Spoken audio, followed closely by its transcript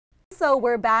so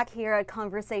we're back here at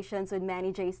Conversations with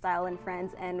Manny J. Style and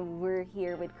Friends, and we're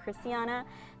here with Christiana.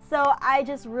 So I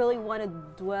just really want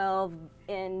to delve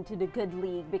into the good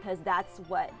league, because that's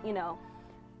what, you know,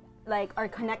 like our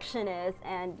connection is,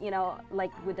 and, you know,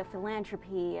 like with the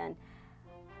philanthropy and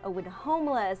with the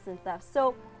homeless and stuff.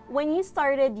 So when you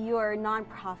started your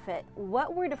nonprofit,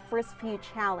 what were the first few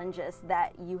challenges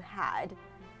that you had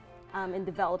in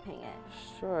developing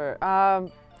it? Sure.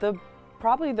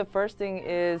 Probably the first thing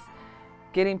is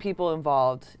getting people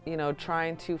involved, you know,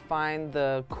 trying to find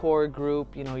the core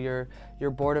group, you know, your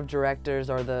board of directors,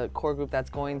 or the core group that's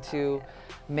going to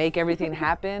make everything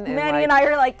happen. Manny and I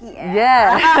are like,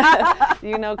 yeah.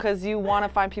 You know, because you want to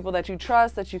find people that you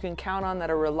trust, that you can count on, that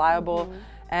are reliable.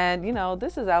 And, you know,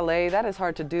 this is LA, that is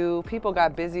hard to do. People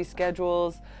got busy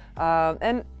schedules.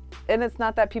 And it's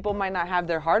not that people might not have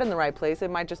their heart in the right place.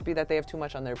 It might just be that they have too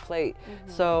much on their plate.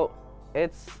 So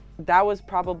that was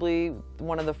probably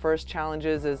one of the first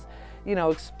challenges, is, you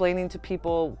know, explaining to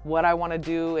people what I want to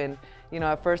do. And, you know,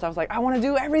 at first I was like, I want to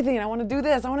do everything. I want to do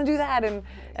this. I want to do that.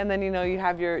 And then, you know, you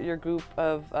have your group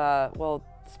of, well,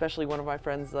 especially one of my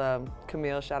friends,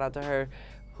 Camille, shout out to her,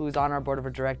 who's on our board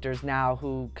of directors now,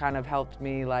 who kind of helped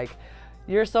me, like,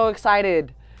 you're so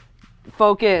excited,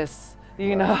 focus.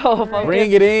 You know, focus,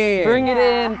 bring it in. Bring it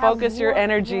in. Focus your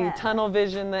energy. Tunnel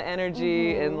vision the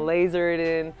energy and laser it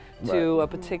in to a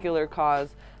particular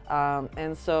cause.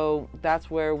 And so that's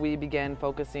where we began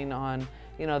focusing on,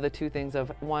 you know, the two things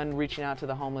of, one, reaching out to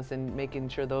the homeless and making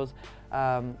sure those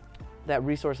that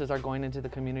resources are going into the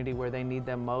community where they need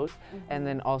them most. And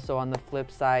then also on the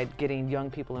flip side, getting young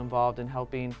people involved and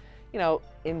helping, you know,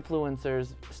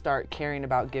 influencers start caring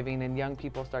about giving, and young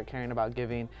people start caring about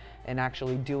giving and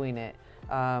actually doing it.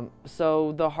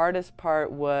 So the hardest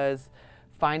part was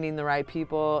finding the right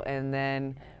people, and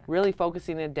then really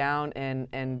focusing it down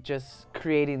and just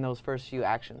creating those first few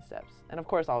action steps. And of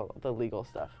course, all the legal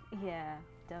stuff. Yeah,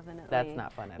 definitely. That's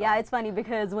not fun at all. Yeah, it's funny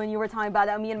because when you were talking about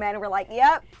that, me and Manny were like,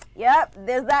 yep,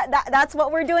 there's that's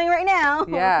what we're doing right now.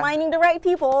 Yeah. We're finding the right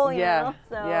people, you know?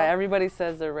 So. Yeah, everybody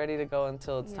says they're ready to go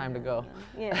until it's time to go.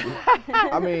 Yeah.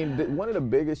 I mean, one of the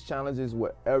biggest challenges,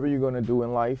 whatever you're going to do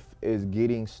in life, is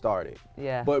getting started.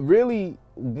 Yeah. But really,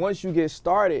 once you get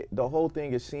started, the whole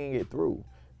thing is seeing it through.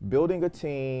 Building a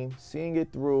team, seeing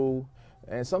it through,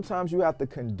 and sometimes you have to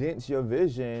condense your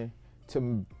vision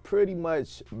to pretty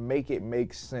much make it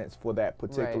make sense for that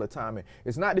particular timing.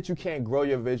 It's not that you can't grow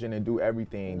your vision and do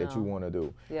everything that you want to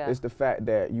do. Yeah. It's the fact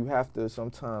that you have to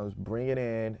sometimes bring it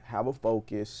in, have a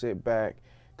focus, sit back,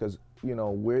 because, you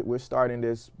know, we're starting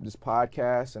this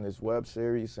podcast and this web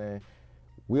series, and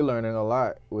we're learning a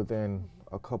lot within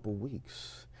a couple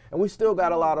weeks, and we still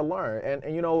got a lot to learn.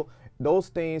 And you know, those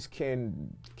things can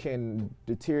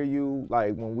deter you.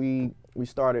 Like when we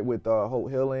started with Haute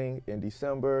Healing in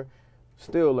December,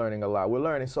 still learning a lot. We're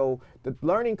learning. So the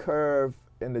learning curve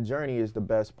and the journey is the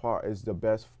best part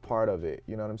of it.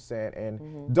 You know what I'm saying?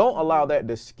 And don't allow that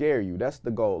to scare you. That's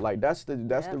the goal. Like that's the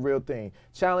real thing.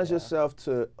 Challenge yourself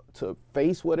to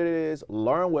face what it is,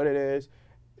 learn what it is,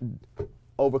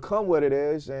 overcome what it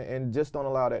is, and just don't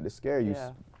allow that to scare you.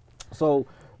 Yeah. So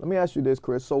let me ask you this,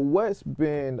 Chris. So what's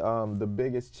been the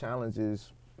biggest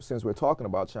challenges, since we're talking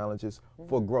about challenges,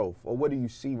 for growth? Or what do you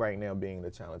see right now being the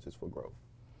challenges for growth?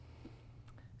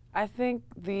 I think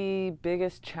the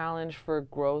biggest challenge for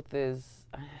growth is,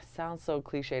 it sounds so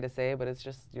cliche to say, but it's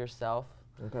just yourself.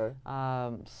 Okay.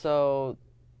 So,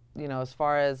 you know, as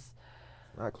far as...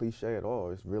 It's not cliche at all.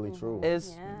 It's really true.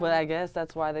 But I guess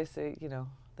that's why they say, you know,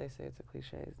 they say it's a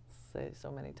cliche, say it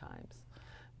so many times.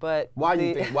 But why do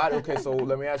you think? Okay, so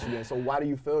let me ask you then. So why do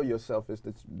you feel yourself is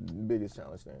the biggest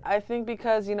challenge then? I think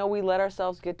because, you know, we let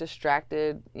ourselves get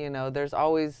distracted. You know, there's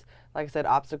always, like I said,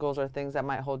 obstacles or things that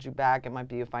might hold you back. It might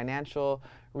be a financial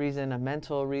reason, a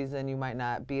mental reason. You might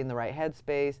not be in the right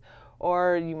headspace,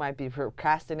 or you might be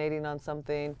procrastinating on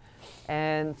something.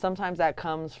 And sometimes that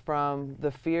comes from the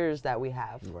fears that we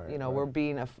have. Right, you know,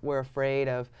 we're afraid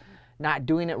of not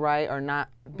doing it right or not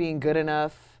being good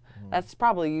enough. That's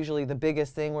probably usually the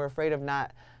biggest thing. We're afraid of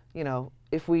not, you know,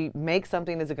 if we make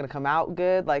something, is it going to come out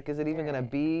good? Like, is it even going to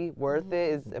be worth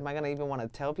it? Am I going to even want to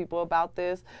tell people about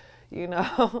this? You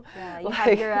know? Yeah, you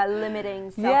have your limiting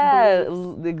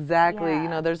self-beliefs. Yeah, exactly. Yeah. You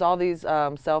know, there's all these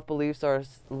self-beliefs or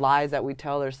lies that we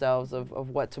tell ourselves of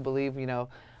what to believe. You know,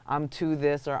 I'm too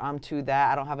this or I'm too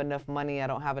that. I don't have enough money. I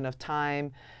don't have enough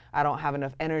time. I don't have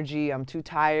enough energy. I'm too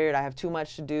tired. I have too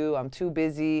much to do. I'm too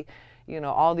busy. You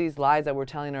know, all these lies that we're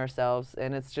telling ourselves,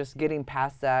 and it's just getting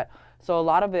past that. So a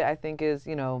lot of it, I think, is,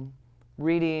 you know,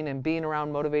 reading and being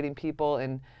around motivating people,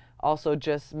 and also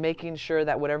just making sure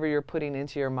that whatever you're putting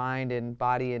into your mind and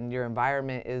body and your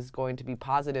environment is going to be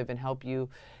positive and help you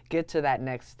get to that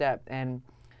next step. And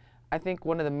I think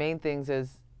one of the main things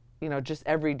is, you know, just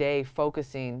every day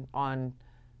focusing on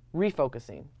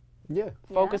refocusing. Yeah.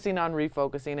 Focusing on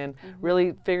refocusing and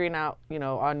really figuring out, you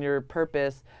know, on your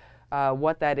purpose,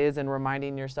 what that is, and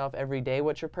reminding yourself every day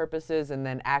what your purpose is, and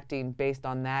then acting based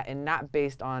on that and not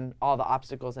based on all the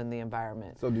obstacles in the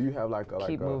environment. So do you have like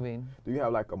a moving. Do you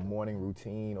have like a morning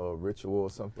routine or a ritual or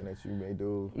something that you may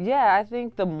do? Yeah, I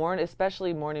think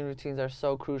especially morning routines are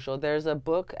so crucial. There's a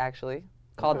book actually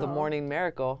called The Morning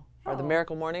Miracle, or The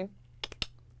Miracle Morning.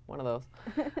 One of those.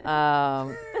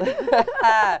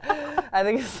 I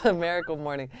think it's The Miracle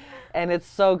Morning, and it's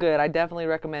so good. I definitely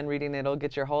recommend reading it. It'll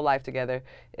get your whole life together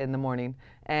in the morning.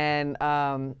 And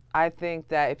I think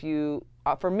that if you,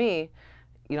 for me,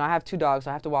 you know, I have 2 dogs,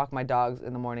 so I have to walk my dogs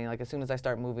in the morning. Like as soon as I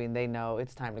start moving, they know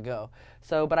it's time to go.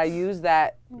 So, but I use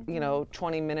that, you know,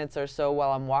 20 minutes or so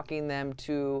while I'm walking them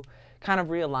to kind of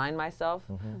realign myself.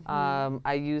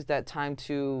 I use that time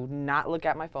to not look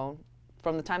at my phone.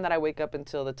 From the time that I wake up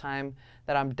until the time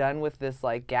that I'm done with this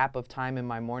like gap of time in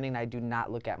my morning, I do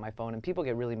not look at my phone. And people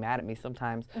get really mad at me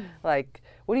sometimes. Like,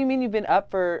 what do you mean you've been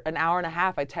up for an hour and a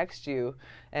half? I text you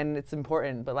and it's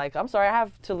important. But like, I'm sorry, I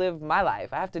have to live my life.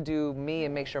 I have to do me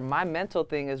and make sure my mental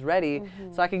thing is ready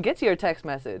so I can get to your text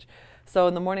message. So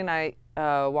in the morning I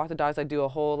walk the dogs. I do a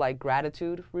whole like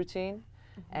gratitude routine.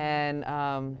 And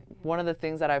one of the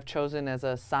things that I've chosen as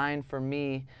a sign for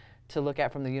me to look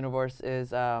at from the universe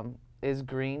is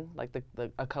green, like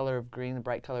a color of green, the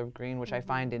bright color of green, which I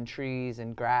find in trees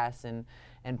and grass and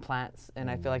plants. And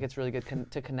I feel like it's really good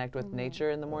to connect with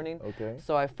nature in the morning. Okay.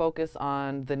 So I focus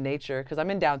on the nature, because I'm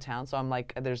in downtown, so I'm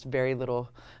like, there's very little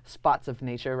spots of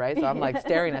nature, right? So I'm like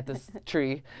staring at this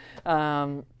tree.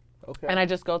 And I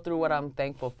just go through what I'm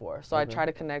thankful for. So I try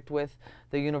to connect with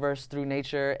the universe through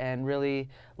nature and really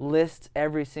list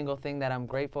every single thing that I'm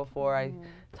grateful for. I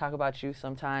talk about you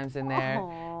sometimes in there.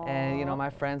 And, you know,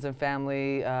 my friends and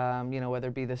family, you know, whether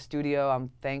it be the studio,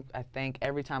 I thank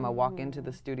every time I walk into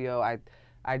the studio,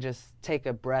 I just take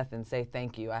a breath and say,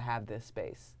 thank you, I have this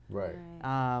space. Right.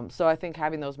 So I think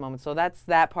having those moments, so that's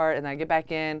that part. And I get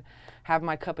back in, have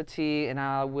my cup of tea, and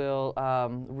I will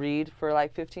read for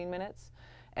like 15 minutes.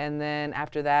 And then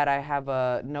after that, I have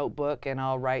a notebook and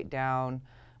I'll write down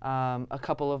a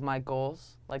couple of my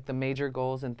goals, like the major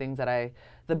goals and things that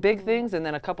the big things, and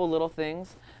then a couple little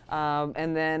things.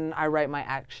 And then I write my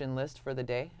action list for the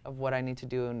day of what I need to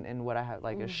do and what I have,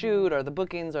 like a shoot or the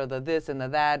bookings or the this and the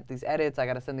that, these edits, I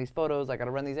gotta send these photos, I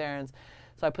gotta run these errands.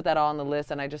 So I put that all on the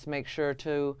list, and I just make sure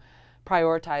to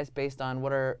prioritize based on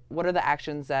what are the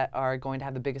actions that are going to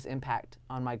have the biggest impact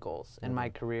on my goals in my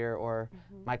career or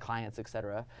my clients,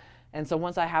 etc. And so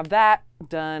once I have that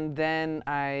done, then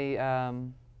I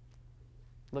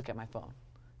look at my phone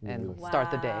and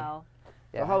start the day.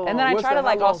 Yeah. So and then I try to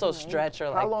like also stretch or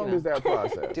like, how long is that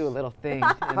process? do a little thing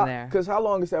in there. Because how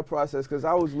long is that process? Because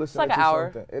I was listening like to an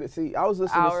hour. something. See, I was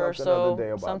listening to something the other day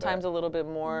about sometimes that. a little bit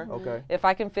more. Okay. If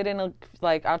I can fit in,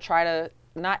 like I'll try to,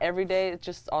 not every day, it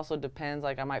just also depends.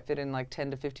 Like I might fit in like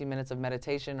 10 to 15 minutes of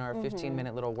meditation or a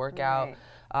 15-minute little workout.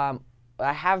 I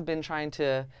have been trying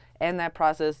to end that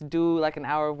process, do like an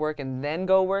hour of work and then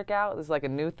go work out. It's like a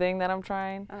new thing that I'm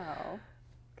trying.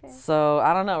 Okay. So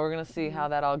I don't know, we're gonna see how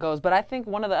that all goes. But I think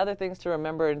one of the other things to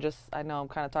remember, and just, I know I'm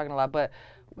kind of talking a lot, but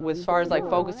as far as like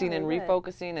focusing and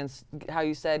refocusing and how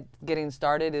you said getting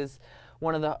started is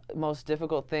one of the most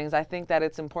difficult things. I think that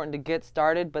it's important to get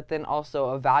started, but then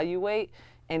also evaluate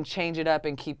and change it up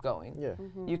and keep going. Yeah.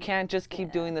 You can't just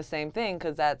keep doing the same thing,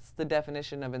 because that's the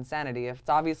definition of insanity. If it's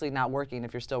obviously not working,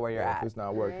 if you're still where you're at. If it's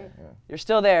not working, You're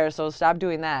still there, so stop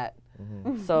doing that.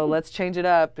 So let's change it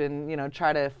up and, you know,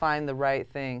 try to find the right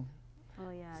thing.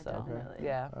 Oh yeah, So, definitely.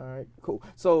 yeah. All right, cool.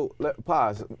 So,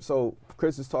 pause. So,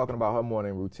 Chris is talking about her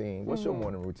morning routine. What's your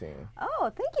morning routine?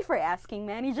 Oh, thank you for asking,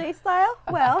 Manny J Style.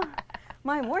 Well,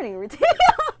 my morning routine.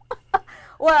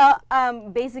 Well,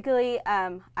 basically,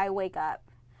 I wake up.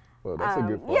 Well, that's a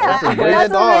good part. Yeah, That's a great that's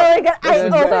start. a really good. I That's a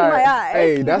open start. my eyes.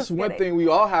 Hey, that's Just one kidding. thing we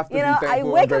all have to You know, be I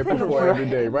thankful wake and up in grateful the for every morning.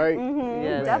 day, right?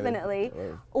 Yeah. Definitely.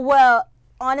 Well,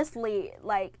 honestly,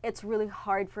 like it's really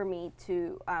hard for me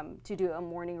to do a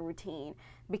morning routine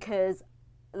because,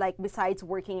 like, besides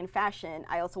working in fashion,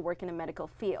 I also work in a medical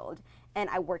field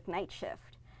and I work night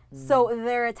shift. So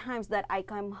there are times that I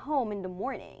come home in the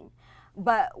morning,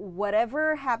 but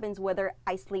whatever happens, whether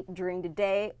I sleep during the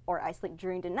day or I sleep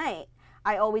during the night,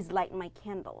 I always light my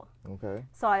candle. Okay.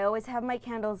 So I always have my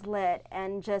candles lit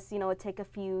and just, you know, take a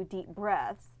few deep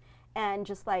breaths and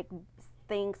just like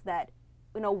things that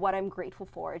what I'm grateful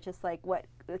for, just like what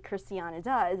Christiana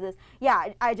does is,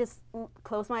 yeah, I just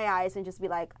close my eyes and just be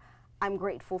like, I'm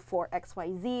grateful for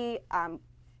XYZ.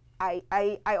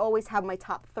 I always have my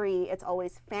top 3. It's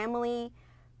always family,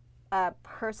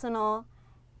 personal,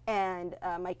 and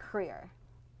my career.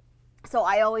 So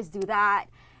I always do that.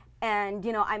 And,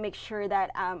 I make sure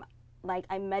that like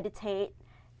I meditate.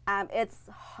 It's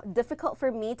difficult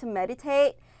for me to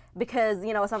meditate because,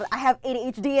 I have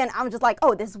ADHD and I'm just like,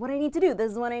 oh, this is what I need to do.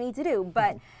 This is what I need to do.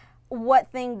 But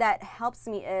what thing that helps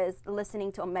me is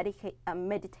listening to a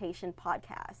meditation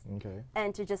podcast. Okay.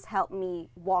 And to just help me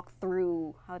walk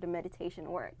through how the meditation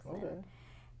works. Okay.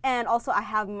 And also I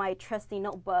have my trusty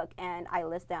notebook and I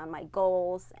list down my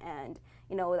goals and,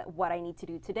 what I need to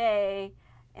do today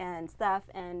and stuff.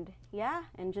 And yeah,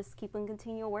 and just keep on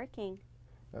continue working.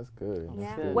 That's good. Yeah.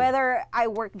 That's good. Whether I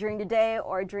work during the day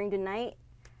or during the night,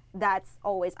 that's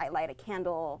always, I light a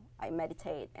candle, I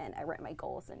meditate, and I write my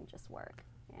goals and just work.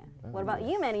 Yeah. What about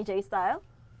you, Manny J Style?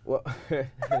 Well,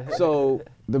 so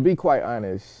to be quite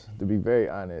honest, to be very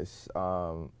honest,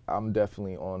 I'm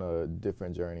definitely on a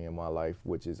different journey in my life,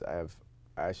 which have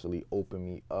actually opened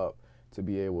me up to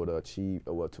be able to achieve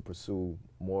or to pursue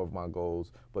more of my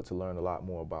goals, but to learn a lot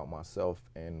more about myself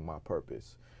and my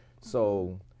purpose.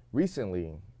 So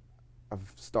recently,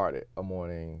 I've started a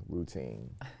morning routine.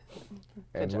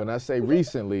 And when I say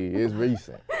recently, it's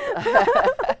recent.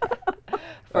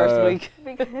 First week.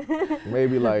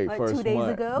 Maybe like first 2 days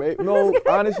month. ago? No,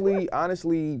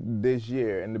 honestly, this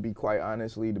year, and to be quite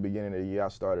honestly, the beginning of the year, I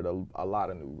started a lot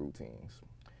of new routines.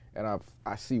 And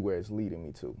I see where it's leading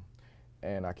me to.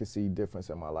 And I can see difference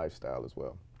in my lifestyle as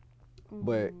well.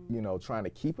 But, trying to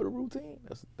keep it a routine,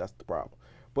 that's the problem.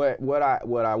 But what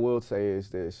I will say is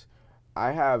this.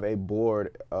 I have a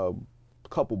board, a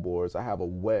couple boards. I have a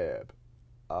web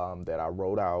that I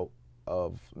wrote out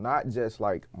of not just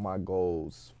like my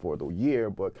goals for the year,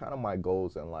 but kind of my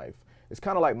goals in life. It's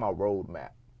kind of like my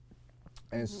roadmap.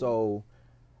 And so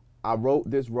I wrote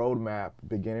this roadmap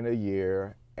beginning of the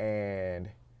year, and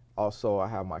also I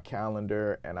have my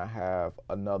calendar, and I have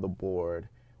another board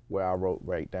where I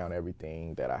write down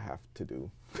everything that I have to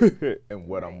do and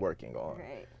what I'm working on.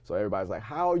 Right. So everybody's like,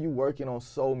 how are you working on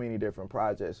so many different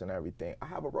projects and everything? I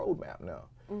have a roadmap now.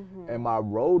 And my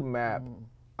roadmap,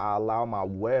 I allow my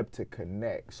web to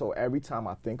connect. So every time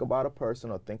I think about a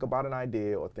person or think about an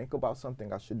idea or think about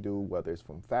something I should do, whether it's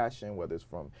from fashion, whether it's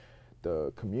from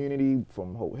the community,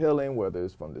 from Haute Healing, whether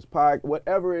it's from this podcast,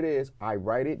 whatever it is, I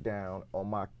write it down on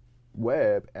my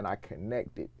web and I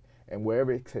connect it. And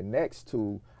wherever it connects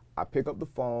to, I pick up the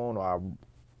phone or I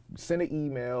send an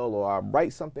email or I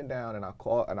write something down and I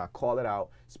call it out,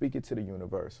 speak it to the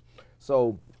universe.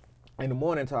 So in the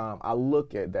morning time, I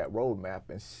look at that roadmap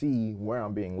and see where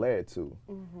I'm being led to.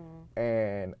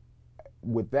 And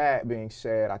with that being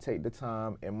said, I take the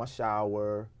time in my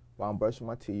shower while I'm brushing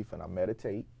my teeth and I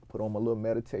meditate, put on my little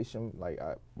meditation. Like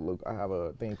I have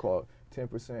a thing called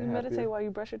 10% You meditate while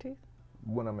you brush your teeth?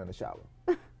 When I'm in the shower.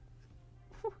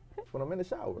 When I'm in the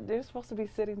shower. They're supposed to be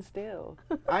sitting still.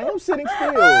 I am sitting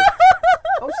still.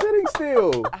 I'm sitting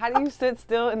still. How do you sit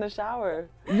still in the shower?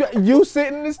 You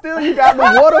sitting still, you got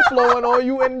the water flowing on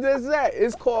you, and just that.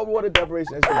 It's called water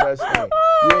deprivation. It's the best thing.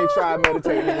 You ain't tried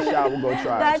meditating in the shower, go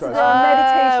try That's it. the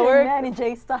Trust me. meditation, Manny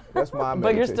J Style. That's my meditation.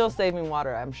 But you're still saving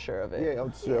water, I'm sure of it. Yeah,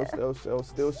 I'm still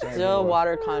saying Still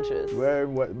water conscious.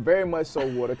 Very much so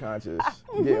water conscious.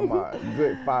 Getting my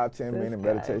good 5-10 minute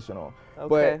meditation on.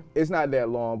 Okay. But it's not that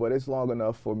long, but it's long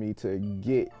enough for me to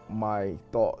get my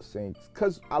thoughts in.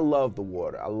 Because I love the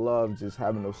water. I love just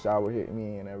having the shower hit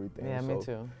me and everything. Yeah, so me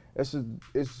too.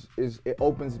 It's just, it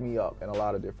opens me up in a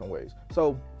lot of different ways.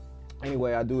 So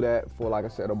anyway, I do that for, like I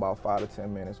said, about 5 to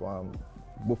 10 minutes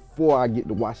before I get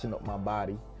to washing up my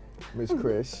body, Miss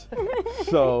Chris.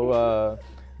 So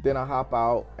then I hop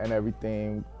out and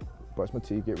everything, brush my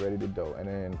teeth, get ready to go. And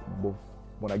then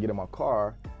when I get in my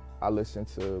car, I listen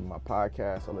to my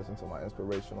podcast, I listen to my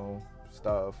inspirational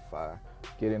stuff. I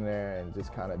get in there and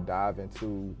just kind of dive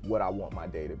into what I want my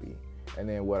day to be. And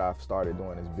then what I've started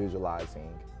doing is visualizing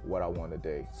what I want a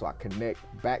day. So I connect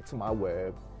back to my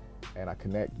web and I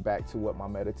connect back to what my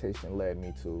meditation led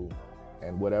me to.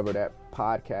 And whatever that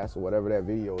podcast or whatever that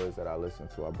video is that I listen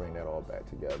to, I bring that all back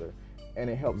together. And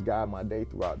it helps guide my day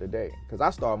throughout the day. Because I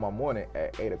start my morning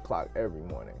at 8 o'clock every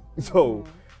morning. So,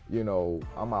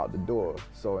 I'm out the door.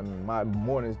 So in my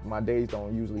mornings, my days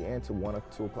don't usually end till 1 or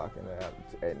 2 o'clock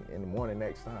in the morning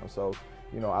next time. So,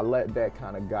 I let that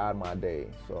kind of guide my day.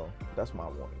 So that's my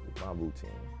routine.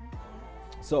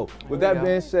 So with that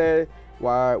being said,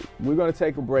 Why, we're gonna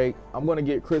take a break. I'm gonna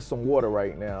get Chris some water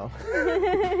right now.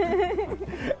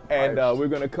 And we're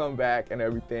gonna come back and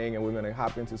everything, and we're gonna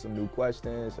hop into some new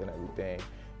questions and everything.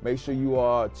 Make sure you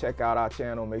all check out our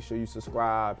channel, make sure you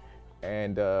subscribe,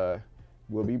 and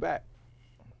we'll be back.